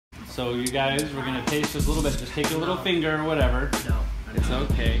So you guys, we're gonna taste just a little bit. Just take a little finger or whatever. No. It's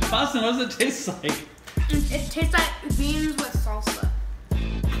okay. Boston, what does it taste like? It tastes like beans with salsa.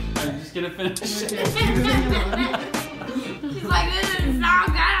 I'm just gonna finish it. She's like, this is so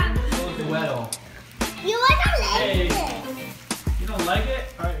good. It's weddle. You want to like Hey. it? You don't like it?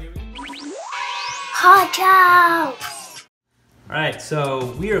 Alright, here we go. Hutch out. Alright,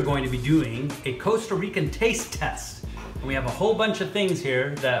 so we are going to be doing a Costa Rican taste test. And we have a whole bunch of things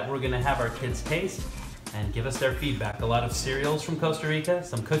here that we're gonna have our kids taste and give us their feedback. A lot of cereals from Costa Rica,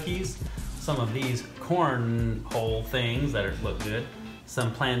 some cookies, some of these cornhole things that look good,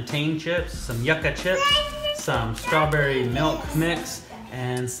 some plantain chips, some yucca chips, some strawberry milk mix,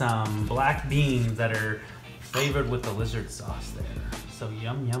 and some black beans that are flavored with the lizard sauce there. So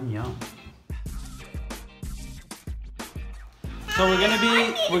yum, yum, yum. So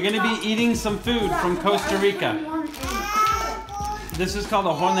we're gonna be eating some food from Costa Rica. This is called a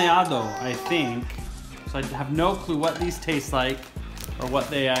horneado, I think. So I have no clue what these taste like or what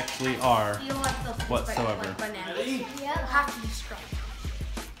they actually are whatsoever. Ready? Yeah. Have to be strong.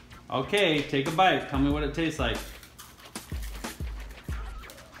 Okay, take a bite. Tell me what it tastes like.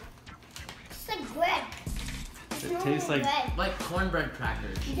 It's like bread. It tastes like Like cornbread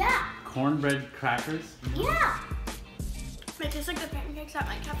crackers. Yeah. cornbread crackers. Yeah. It tastes like the pancakes at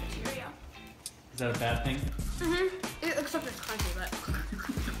my cafeteria. Is that a bad thing? Except it's crunchy, but.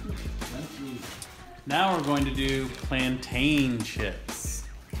 Now we're going to do plantain chips.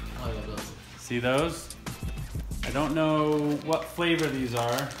 Oh, I love those. See those? I don't know what flavor these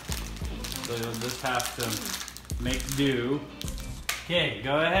are, so you'll just have to make do. Okay,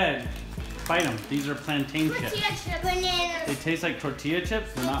 go ahead. Bite them. These are plantain chips. Tortilla chips. Bananas. They taste like tortilla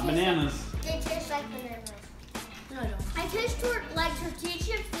chips. They're not bananas. They taste like bananas. No, I don't. I taste like tortilla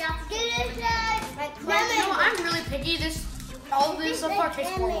chips. They have to taste like You know, I'm really picky. All of this so far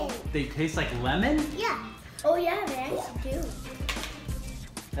tastes horrible. They taste like lemon? Yeah. Oh yeah, they actually do.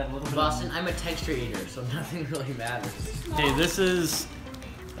 Have a little bit Boston, I'm a texture eater, so nothing really matters. Okay, this is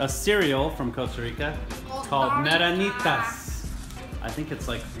a cereal from Costa Rica called Maranitas. I think it's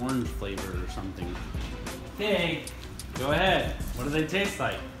like orange flavored or something. Okay, go ahead. What do they taste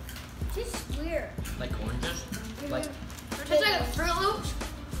like? It's weird. Like oranges? Like It tastes like Fruit Loops,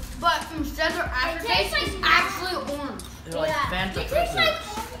 but instead their aftertaste is actually orange. they're like Fanta It Fruit tastes like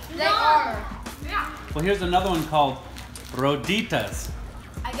Loops. They are. Yeah. Well, here's another one called Roditas.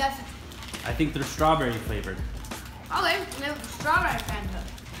 I guess. I think they're strawberry flavored. Oh, they're strawberry Fanta.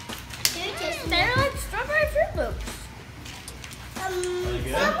 They're like strawberry Fruit Loops. Are they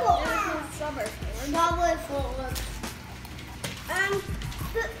good? Strawberry flavored. Strawberry Fruit Loops.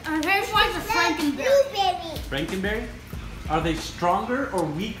 And here's like the Frankenberry. Blueberry. Frankenberry? Are they stronger or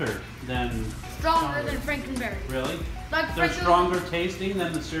weaker than Stronger than Frankenberry. really? Like They're Franken- stronger tasting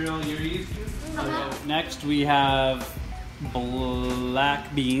than the cereal you're used to? Okay, next we have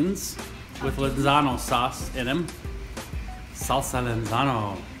black beans with Lenzano sauce in them. Salsa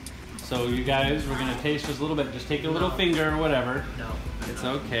Lenzano. So you guys, we're gonna taste just a little bit. Just take a little finger or whatever. No. It's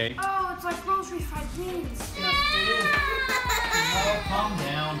okay. Oh, it's like grocery fried beans. Oh, calm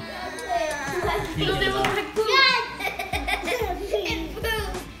down. They look like poop. It's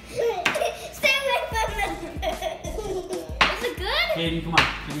poop. Stay away from them. Is it good? Kaden, come on.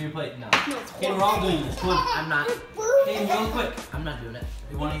 Give me your plate. No. Kaden, we're all doing this. Come on. I'm not. Kaden, real quick. I'm not doing it.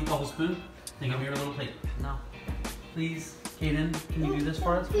 You want to eat the whole spoon? Then give me your little plate. No. Please, Kaden, can you do this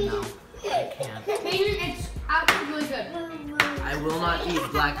for us? No. I can't. Hayden, it's actually really good. I will not eat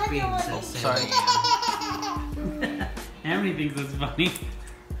black beans. Sorry. Amity thinks it's funny.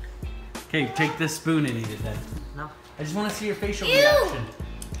 Okay, take this spoon and eat it then. No. I just want to see your facial Ew. reaction.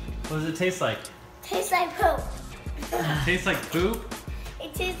 What does it taste like? Tastes like poop. It tastes like poop?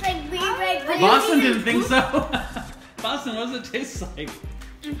 It tastes like red. Boston didn't think so. Boston, what does it taste like?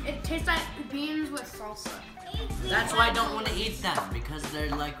 It tastes like beans with salsa. That's why I don't want to eat them, because they're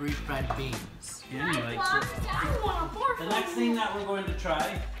like refried beans. Yeah, you like it. I want a fork. The next thing that we're going to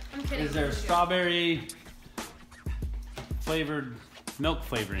try I'm kidding. is their strawberry flavored milk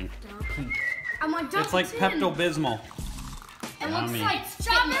flavoring. I'm like, It's like Pepto. Pepto-Bismol. It looks Yummy. like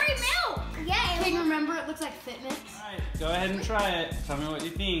strawberry milk. Yeah. Hey, remember it looks like Fitmix? Alright, go ahead and try it. Tell me what you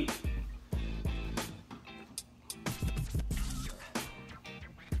think.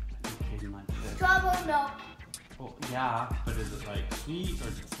 Kaden likes it. Strawberry milk. Well, yeah, but is it like sweet or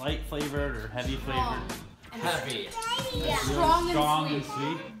just light flavored or heavy flavored? And Heavy. Yeah. Strong and Strong sweet. and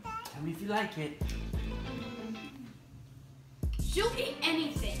sweet. Tell me if you like it. She'll eat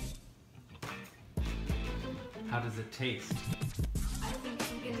anything. How does it taste? I think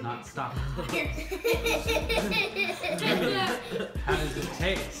she can. Not stop. Here. How does it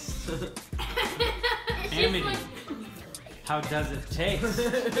taste? Amity, how does it taste?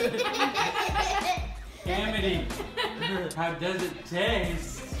 Amity, how does it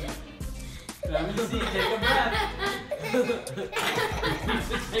taste? Let me see, take a breath.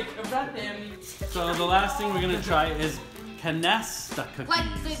 Take a breath, Amity. So the last thing we're gonna try is canasta cookies.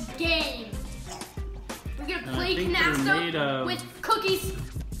 Like the game. We're gonna And I play think they're made canasta of- with cookies,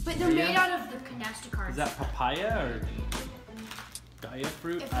 but they're Yeah. made out of the canasta cards. Is that papaya or gaia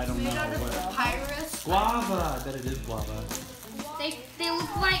fruit? If I it's don't made know. out of What? papyrus. Guava. I bet it is guava. They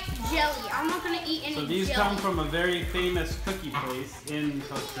look like jelly. I'm not gonna eat any So these jelly. come from a very famous cookie place in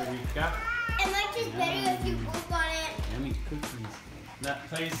Costa Rica. And like it's better if you work on it. Yummy cookies. That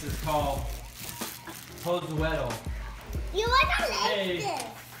place is called Pozuelo. You want to like Hey. this?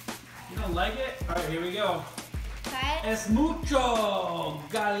 You don't like it? All right, here we go. Try it. Es mucho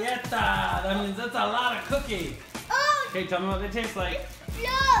galleta. That means that's a lot of cookie. Oh, Okay, tell me what they taste like.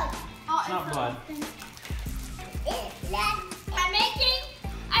 blood. It's not blood. It's blood.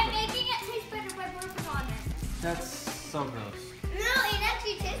 I'm making it taste better by burping on it. That's so gross. No, it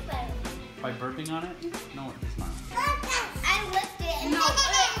actually tastes better. By burping on it? No, it does not. I licked it and No. and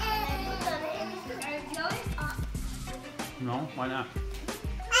I looked on it. No, why not?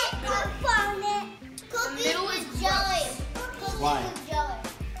 I found it. Cookies middle with is jelly. Cookies Why? with jelly.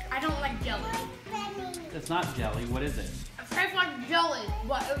 I don't like jelly. It's not jelly. What is it? It tastes like jelly,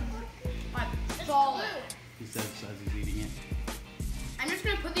 but it's like solid. He says as he's eating it. I'm just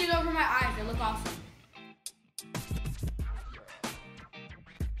gonna put these over my eyes. They look awesome.